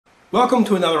Welcome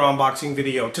to another unboxing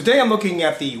video. Today I'm looking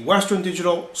at the Western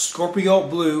Digital Scorpio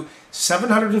Blue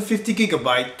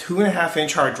 750GB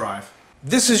 2.5-inch hard drive.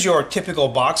 This is your typical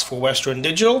box for Western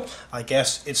Digital. I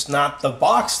guess it's not the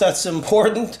box that's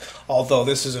important, although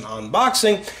this is an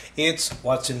unboxing. It's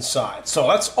what's inside. So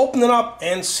let's open it up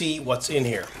and see what's in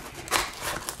here.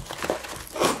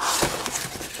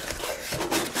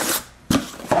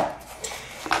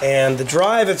 And the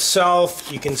drive itself,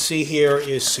 you can see here,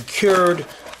 is secured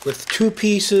with two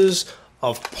pieces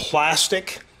of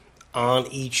plastic on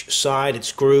each side.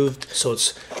 It's grooved so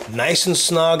it's nice and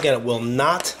snug and it will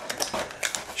not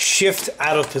shift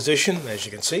out of position, as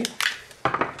you can see.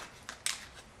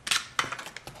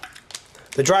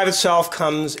 The drive itself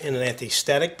comes in an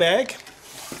anti-static bag.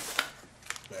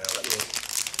 Now let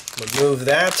me remove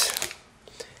that.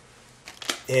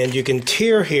 And you can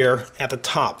tear here at the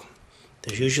top.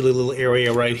 There's usually a little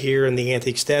area right here in the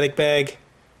anti-static bag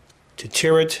to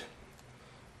tear it.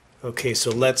 Okay,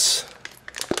 so let's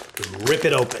rip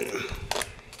it open.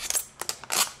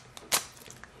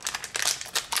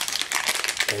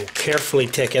 And carefully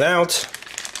take it out.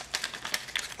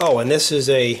 Oh, and this is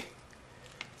a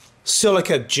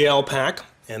silica gel pack,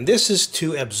 and this is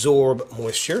to absorb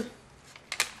moisture.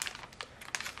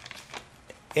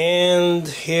 And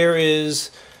here is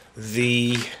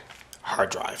the hard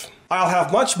drive. I'll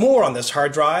have much more on this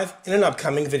hard drive in an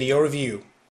upcoming video review.